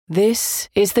This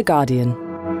is The Guardian.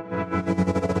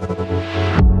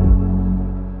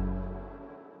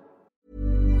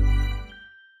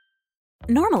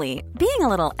 Normally, being a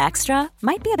little extra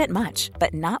might be a bit much,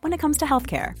 but not when it comes to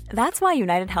healthcare. That's why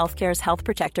United Healthcare's Health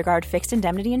Protector Guard fixed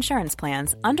indemnity insurance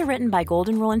plans, underwritten by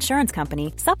Golden Rule Insurance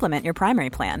Company, supplement your primary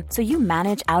plan so you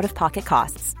manage out-of-pocket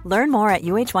costs. Learn more at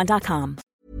uh1.com.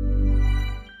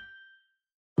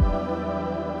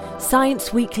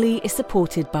 Science Weekly is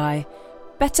supported by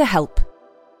BetterHelp.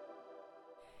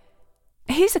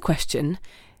 Here's a question.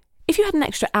 If you had an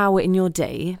extra hour in your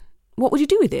day, what would you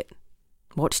do with it?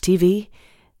 Watch TV?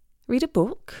 Read a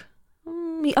book?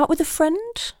 Meet up with a friend?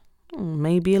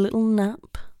 Maybe a little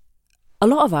nap? A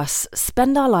lot of us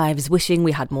spend our lives wishing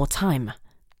we had more time.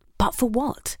 But for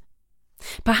what?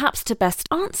 Perhaps to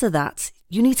best answer that,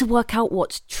 you need to work out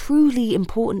what's truly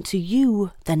important to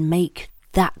you, then make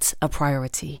that a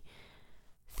priority.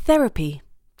 Therapy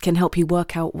can help you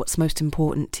work out what's most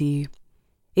important to you.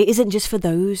 It isn't just for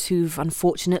those who've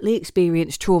unfortunately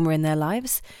experienced trauma in their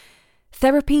lives.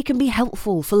 Therapy can be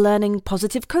helpful for learning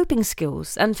positive coping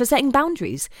skills and for setting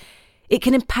boundaries. It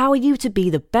can empower you to be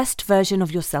the best version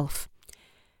of yourself.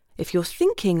 If you're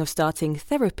thinking of starting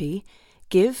therapy,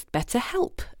 give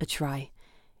BetterHelp a try.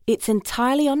 It's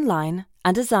entirely online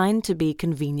and designed to be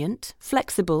convenient,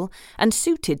 flexible, and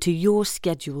suited to your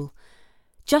schedule.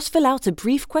 Just fill out a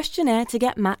brief questionnaire to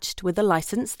get matched with a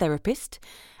licensed therapist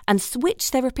and switch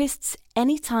therapists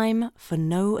anytime for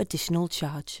no additional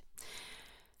charge.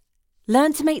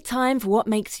 Learn to make time for what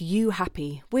makes you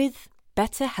happy with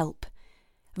BetterHelp.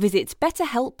 Visit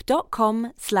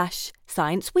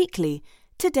betterhelp.com/scienceweekly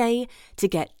today to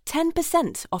get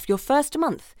 10% off your first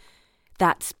month.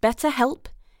 That's BetterHelp,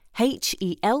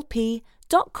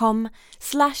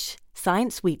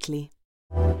 HELP.com/scienceweekly.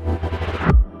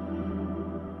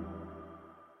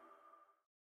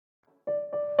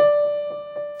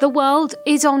 The world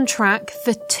is on track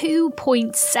for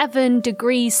 2.7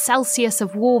 degrees Celsius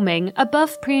of warming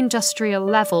above pre-industrial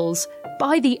levels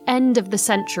by the end of the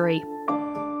century.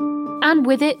 And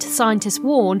with it, scientists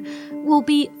warn, will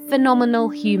be phenomenal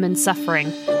human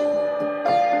suffering.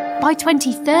 By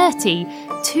 2030,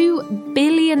 2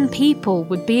 billion people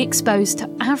would be exposed to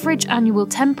average annual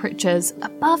temperatures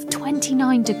above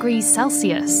 29 degrees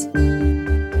Celsius.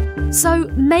 So,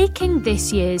 making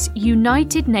this year's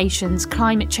United Nations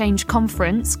Climate Change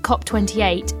Conference,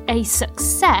 Cop28, a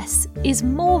success is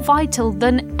more vital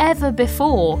than ever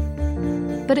before.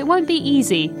 But it won't be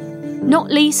easy,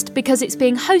 not least because it's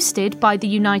being hosted by the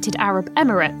United Arab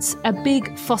Emirates, a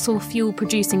big fossil fuel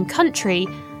producing country,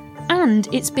 and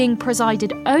it's being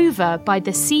presided over by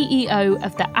the CEO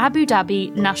of the Abu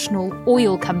Dhabi National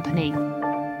Oil Company.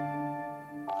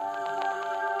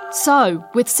 So,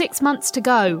 with 6 months to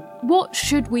go, what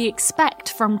should we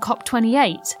expect from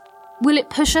COP28? Will it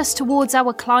push us towards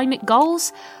our climate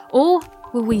goals, or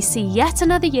will we see yet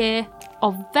another year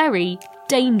of very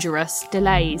dangerous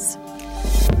delays?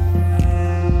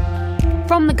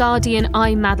 From The Guardian,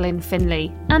 I'm Madeline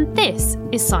Finlay, and this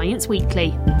is Science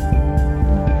Weekly.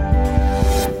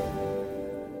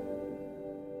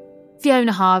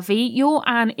 Fiona Harvey, you're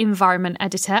an environment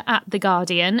editor at The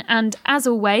Guardian, and as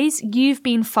always, you've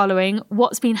been following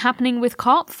what's been happening with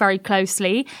COP very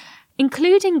closely,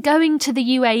 including going to the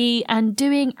UAE and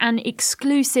doing an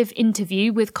exclusive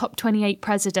interview with COP28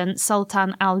 President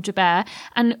Sultan Al Jaber,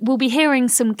 and we'll be hearing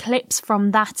some clips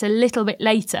from that a little bit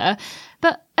later.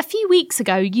 But a few weeks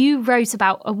ago, you wrote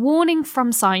about a warning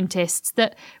from scientists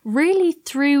that really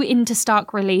threw into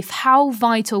stark relief how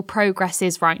vital progress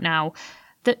is right now.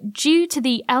 That due to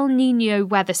the El Niño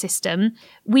weather system,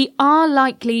 we are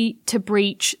likely to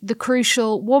breach the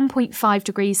crucial 1.5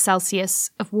 degrees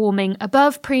Celsius of warming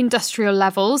above pre-industrial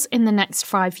levels in the next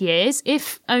 5 years,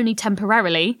 if only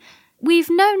temporarily.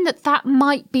 We've known that that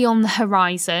might be on the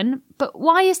horizon, but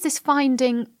why is this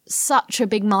finding such a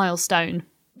big milestone?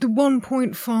 The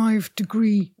 1.5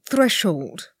 degree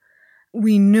threshold,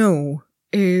 we know,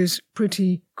 is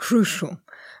pretty crucial.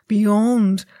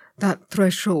 Beyond that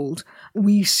threshold,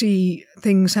 we see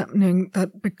things happening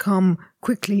that become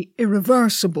quickly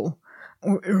irreversible,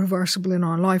 or irreversible in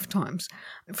our lifetimes.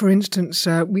 For instance,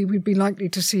 we would be likely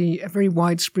to see a very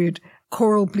widespread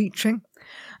coral bleaching.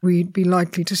 We'd be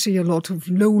likely to see a lot of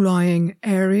low-lying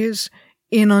areas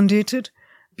inundated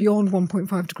beyond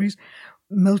 1.5 degrees,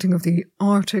 melting of the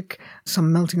Arctic,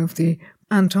 some melting of the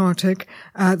Antarctic,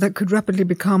 that could rapidly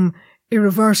become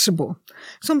irreversible.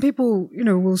 Some people,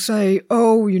 will say,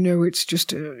 it's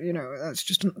just that's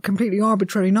just a completely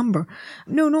arbitrary number.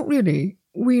 No, not really.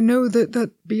 We know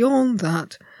that beyond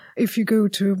that, If you go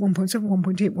to 1.7,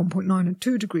 1.8, 1.9 and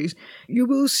 2 degrees, you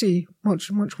will see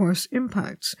much, much worse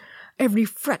impacts. Every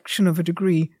fraction of a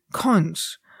degree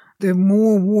counts. The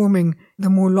more warming, the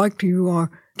more likely you are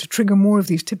to trigger more of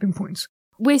these tipping points.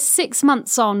 We're 6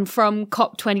 months on from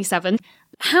Cop27.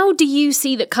 How do you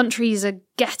see that countries are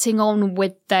getting on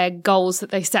with their goals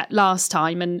that they set last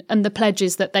time and the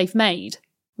pledges that they've made?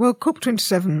 Well,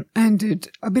 COP27 ended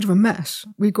a bit of a mess.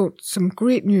 We got some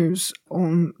great news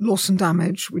on loss and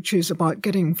damage, which is about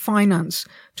getting finance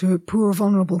to poor,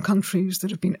 vulnerable countries that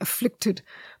have been afflicted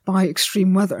by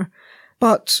extreme weather.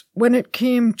 But when it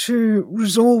came to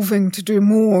resolving to do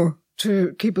more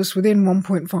to keep us within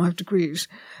 1.5 degrees,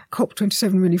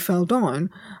 COP27 really fell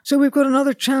down. So we've got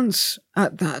another chance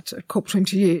at that at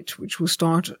COP28, which will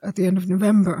start at the end of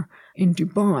November in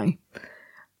Dubai.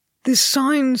 The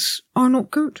signs are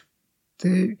not good.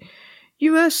 The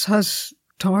US has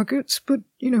targets, but,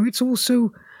 it's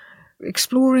also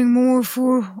exploring more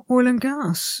for oil and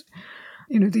gas.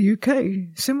 The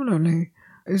UK, similarly,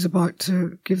 is about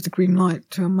to give the green light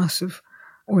to a massive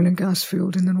oil and gas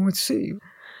field in the North Sea.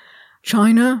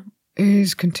 China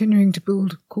is continuing to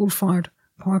build coal-fired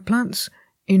power plants.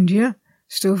 India,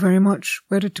 still very much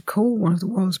wedded to coal, one of the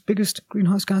world's biggest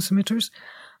greenhouse gas emitters.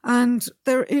 And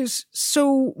there is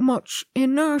so much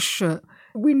inertia.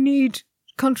 We need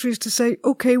countries to say,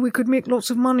 okay, we could make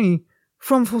lots of money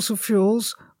from fossil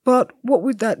fuels, but what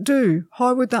would that do?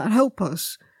 How would that help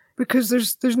us? Because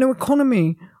there's no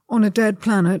economy on a dead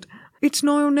planet. It's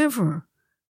now or never.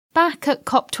 Back at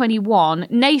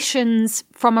COP21, nations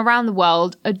from around the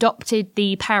world adopted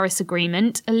the Paris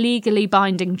Agreement, a legally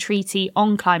binding treaty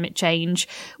on climate change,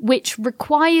 which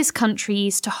requires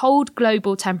countries to hold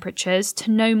global temperatures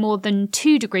to no more than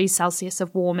 2 degrees Celsius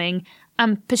of warming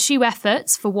and pursue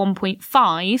efforts for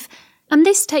 1.5. And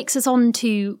this takes us on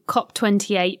to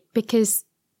COP28 because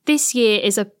this year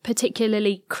is a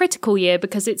particularly critical year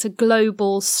because it's a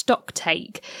global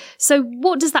stocktake. So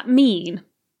what does that mean?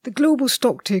 The global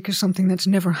stocktake is something that's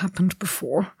never happened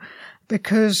before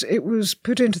because it was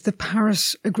put into the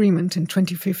Paris Agreement in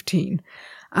 2015.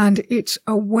 And it's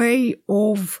a way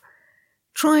of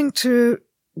trying to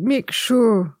make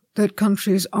sure that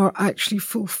countries are actually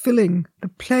fulfilling the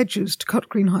pledges to cut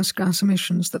greenhouse gas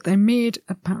emissions that they made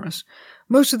at Paris.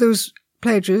 Most of those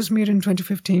pledges made in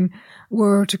 2015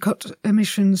 were to cut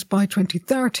emissions by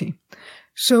 2030.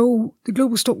 So the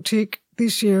global stocktake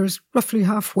this year is roughly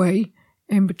halfway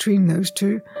in between those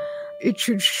two. It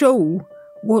should show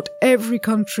what every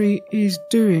country is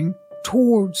doing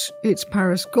towards its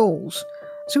Paris goals.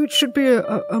 So it should be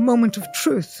a moment of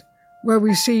truth where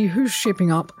we see who's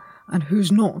shaping up and who's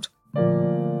not.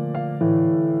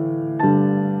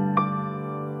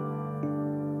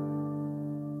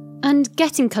 And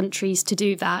getting countries to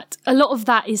do that, a lot of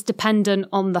that is dependent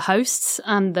on the hosts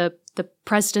and the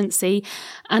presidency.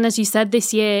 And as you said,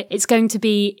 this year it's going to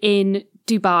be in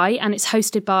Dubai, and it's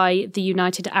hosted by the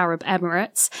United Arab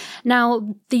Emirates.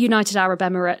 Now, the United Arab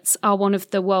Emirates are one of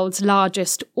the world's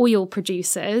largest oil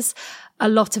producers. A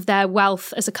lot of their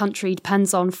wealth as a country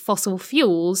depends on fossil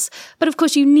fuels. But of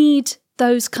course, you need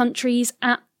those countries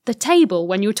at the table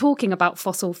when you're talking about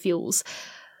fossil fuels.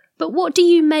 But what do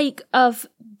you make of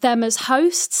them as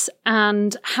hosts,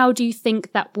 and how do you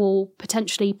think that will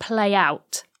potentially play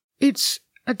out? It's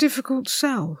a difficult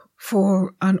sell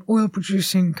for an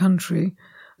oil-producing country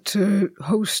to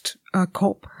host a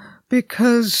COP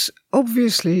because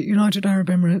obviously United Arab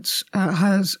Emirates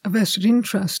has a vested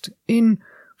interest in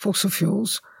fossil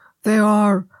fuels. They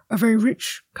are a very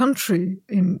rich country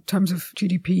in terms of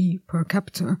GDP per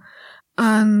capita,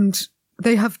 and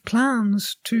they have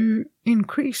plans to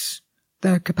increase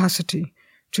their capacity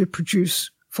to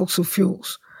produce fossil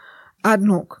fuels.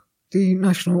 ADNOC, the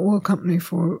national oil company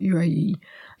for UAE,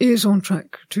 is on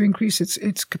track to increase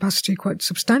its capacity quite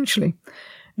substantially.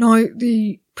 Now,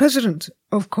 the president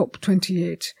of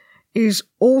COP28 is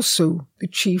also the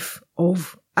chief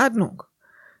of ADNOC.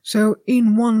 So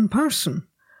in one person,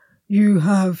 you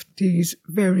have these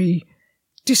very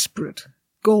disparate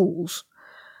goals.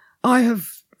 I have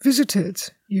visited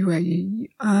UAE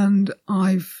and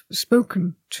I've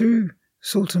spoken to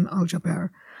Sultan Al Jaber,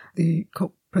 the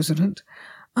COP president,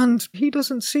 and he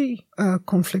doesn't see a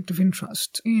conflict of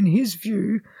interest. In his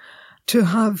view, to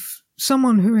have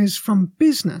someone who is from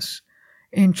business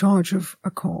in charge of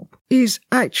a COP is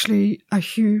actually a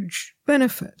huge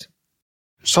benefit.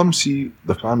 Some see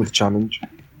the climate challenge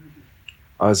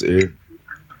as a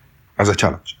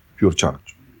challenge, pure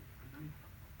challenge.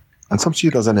 And some see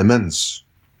it as an immense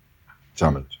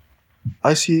challenge.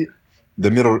 I see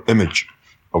the mirror image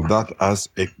of that as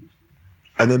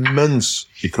an immense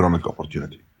economic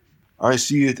opportunity. I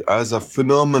see it as a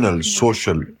phenomenal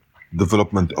social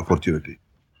development opportunity.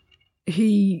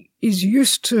 He is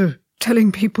used to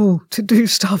telling people to do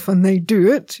stuff and they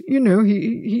do it. You know,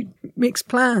 he makes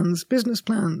plans, business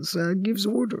plans, gives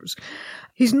orders.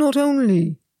 He's not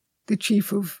only the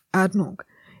chief of ADNOC,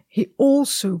 he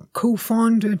also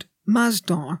co-founded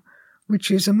Masdar,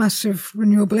 which is a massive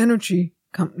renewable energy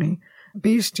company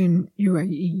based in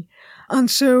UAE. And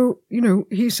so, you know,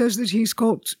 he says that he's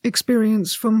got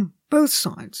experience from both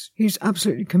sides. He's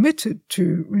absolutely committed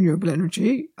to renewable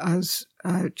energy as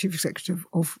chief executive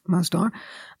of Masdar.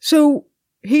 So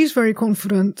he's very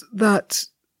confident that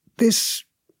this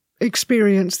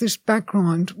experience, this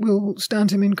background will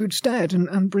stand him in good stead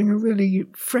and bring a really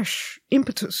fresh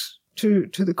impetus to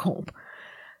the COP.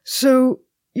 So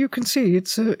you can see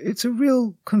it's a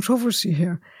real controversy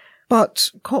here. But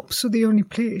COPs are the only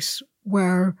place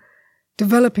where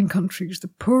developing countries, the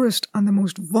poorest and the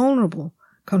most vulnerable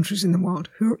countries in the world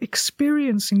who are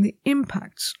experiencing the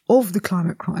impacts of the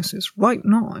climate crisis right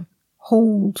now,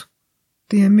 hold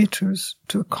the emitters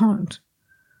to account.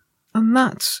 And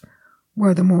that's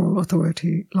where the moral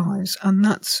authority lies. And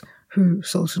that's who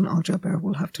Sultan Al Jaber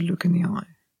will have to look in the eye.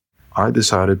 I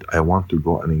decided I want to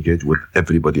go and engage with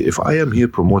everybody. If I am here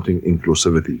promoting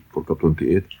inclusivity for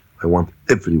Cop28, I want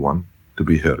everyone to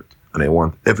be heard. And I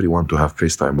want everyone to have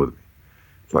FaceTime with me.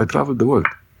 So I traveled the world.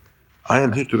 I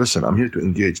am here to listen. I'm here to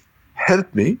engage.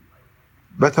 Help me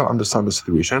better understand the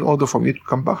situation in order for me to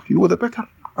come back to you with a better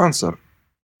answer.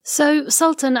 So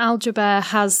Sultan Al Jaber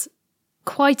has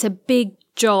quite a big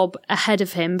job ahead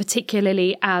of him,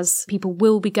 particularly as people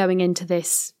will be going into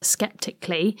this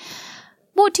sceptically.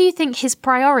 What do you think his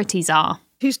priorities are?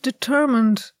 He's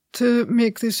determined to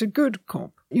make this a good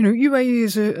COP. You know, UAE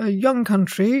is a young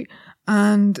country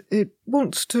and it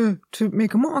wants to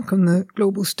make a mark on the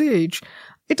global stage.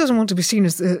 It doesn't want to be seen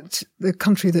as the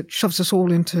country that shoves us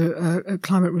all into a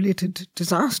climate-related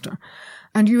disaster.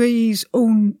 And UAE's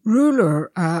own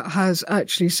ruler has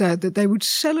actually said that they would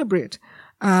celebrate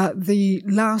the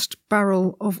last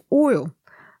barrel of oil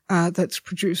that's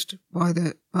produced by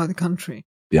the country.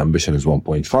 The ambition is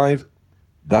 1.5.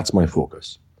 That's my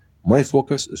focus. My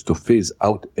focus is to phase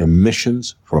out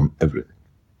emissions from everything,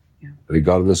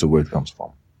 regardless of where it comes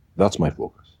from. That's my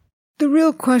focus. The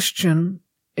real question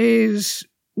is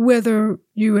whether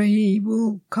UAE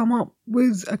will come up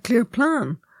with a clear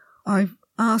plan. I've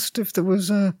asked if there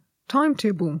was a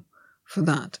timetable for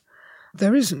that.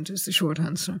 There isn't, is the short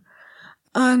answer.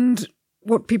 And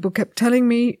what people kept telling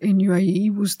me in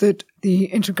UAE was that the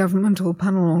Intergovernmental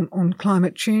Panel on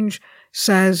Climate Change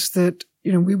says that,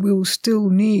 you know, we will still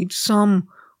need some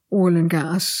oil and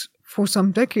gas for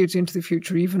some decades into the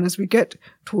future, even as we get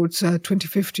towards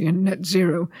 2050 and net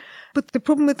zero. But the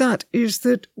problem with that is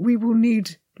that we will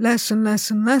need less and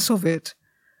less and less of it.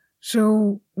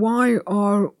 So why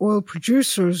are oil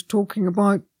producers talking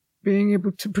about being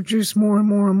able to produce more and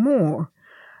more and more?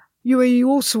 UAE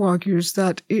also argues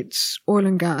that its oil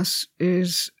and gas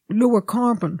is lower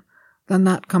carbon than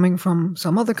that coming from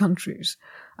some other countries.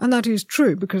 And that is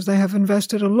true because they have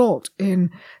invested a lot in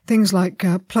things like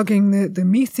plugging the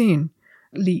methane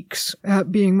leaks,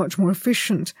 being much more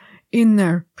efficient in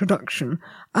their production.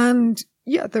 And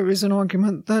yeah, there is an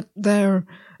argument that their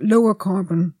lower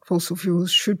carbon fossil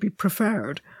fuels should be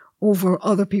preferred over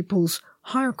other people's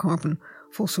higher carbon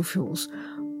fossil fuels.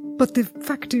 But the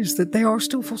fact is that they are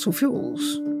still fossil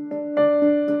fuels.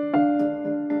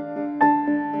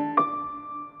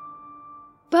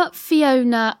 But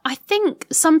Fiona, I think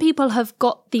some people have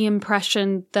got the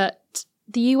impression that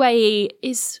the UAE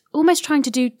is almost trying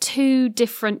to do two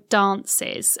different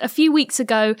dances. A few weeks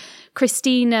ago,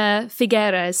 Cristina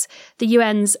Figueres, the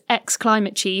UN's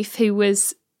ex-climate chief, who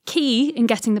was key in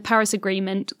getting the Paris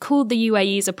Agreement, called the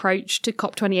UAE's approach to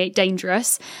COP28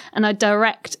 dangerous and a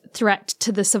direct threat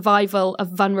to the survival of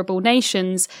vulnerable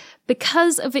nations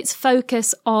because of its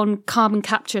focus on carbon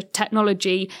capture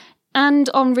technology and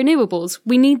on renewables.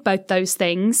 We need both those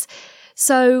things.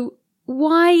 So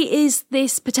why is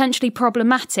this potentially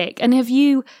problematic? And have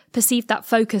you perceived that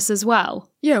focus as well?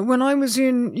 Yeah, when I was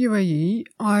in UAE,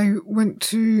 I went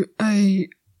to a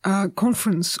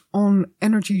conference on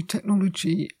energy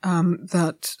technology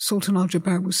that Sultan Al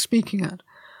Jaber was speaking at.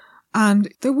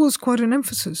 And there was quite an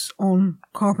emphasis on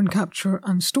carbon capture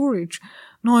and storage.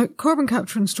 Now, carbon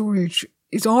capture and storage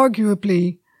is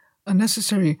arguably a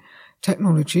necessary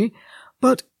technology,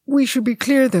 but we should be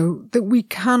clear, though, that we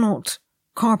cannot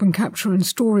carbon capture and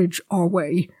storage our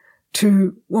way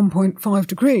to 1.5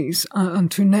 degrees and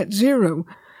to net zero.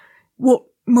 What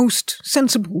most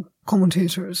sensible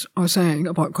commentators are saying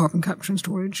about carbon capture and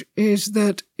storage is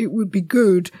that it would be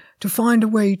good to find a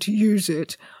way to use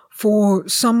it for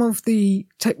some of the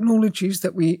technologies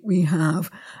that we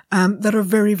have that are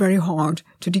very, very hard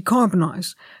to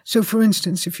decarbonize. So, for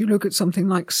instance, if you look at something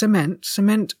like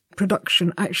cement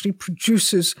production actually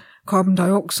produces carbon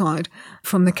dioxide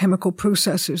from the chemical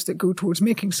processes that go towards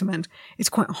making cement. It's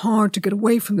quite hard to get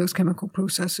away from those chemical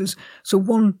processes. So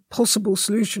one possible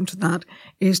solution to that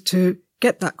is to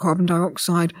get that carbon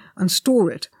dioxide and store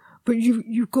it. But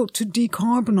you've got to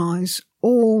decarbonize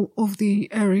all of the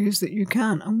areas that you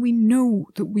can. And we know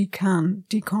that we can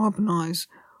decarbonize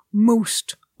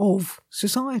most of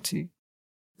society.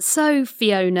 So,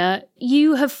 Fiona,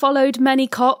 you have followed many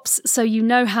COPs, so you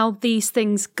know how these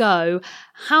things go.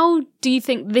 How do you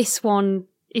think this one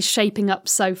is shaping up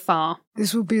so far?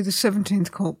 This will be the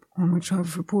 17th COP on which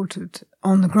I've reported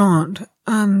on the ground.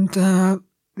 And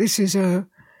this is a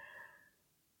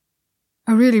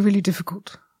really, really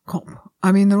difficult COP.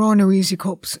 I mean, there are no easy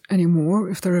COPs anymore,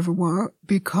 if there ever were,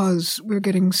 because we're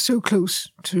getting so close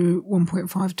to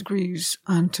 1.5 degrees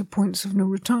and to points of no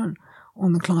return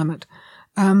on the climate.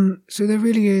 So there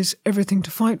really is everything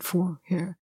to fight for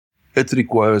here. It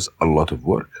requires a lot of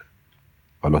work,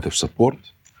 a lot of support.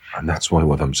 And that's why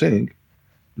what I'm saying,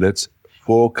 let's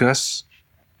focus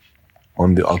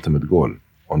on the ultimate goal,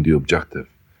 on the objective.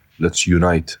 Let's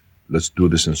unite. Let's do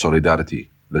this in solidarity.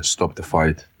 Let's stop the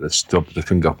fight. Let's stop the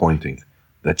finger pointing.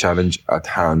 The challenge at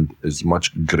hand is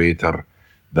much greater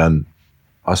than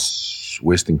us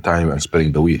wasting time and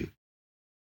spinning the wheel.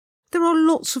 There are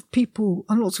lots of people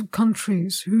and lots of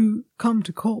countries who come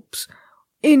to COPs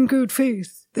in good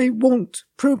faith. They want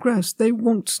progress. They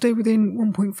want to stay within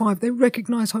 1.5. They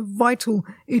recognise how vital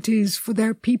it is for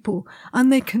their people,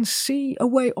 and they can see a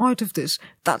way out of this.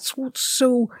 That's what's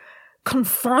so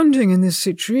confounding in this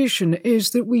situation, is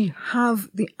that we have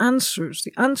the answers.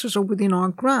 The answers are within our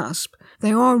grasp.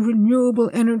 They are renewable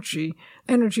energy,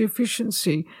 energy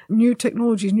efficiency, new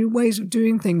technologies, new ways of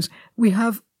doing things. We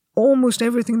have almost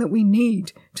everything that we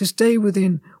need to stay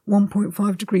within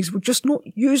 1.5 degrees. We're just not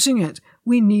using it.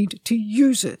 We need to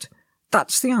use it.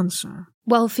 That's the answer.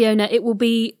 Well, Fiona, it will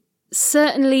be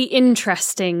certainly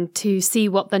interesting to see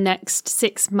what the next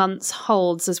 6 months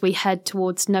holds as we head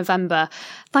towards November.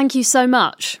 Thank you so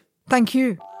much. Thank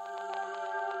you.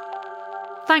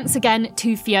 Thanks again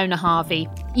to Fiona Harvey.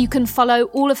 You can follow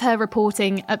all of her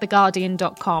reporting at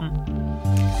theguardian.com.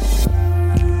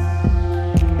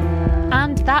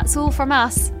 And that's all from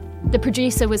us. The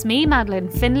producer was me, Madeline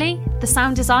Finley, the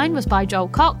sound design was by Joel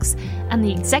Cox, and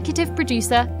the executive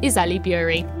producer is Ellie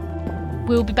Bury.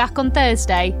 We'll be back on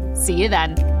Thursday. See you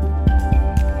then.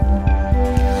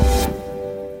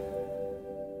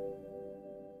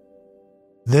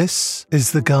 This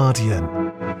is The Guardian.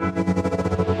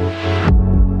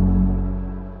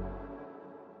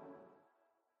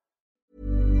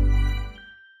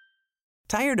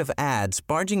 Tired of ads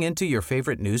barging into your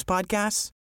favorite news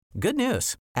podcasts? Good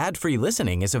news. Ad-free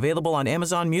listening is available on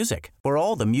Amazon Music for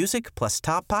all the music plus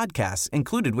top podcasts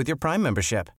included with your Prime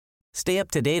membership. Stay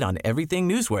up to date on everything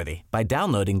newsworthy by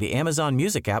downloading the Amazon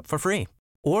Music app for free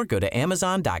or go to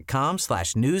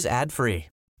amazon.com/news ad free.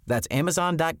 That's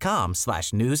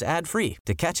amazon.com/news ad free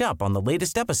to catch up on the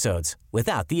latest episodes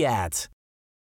without the ads.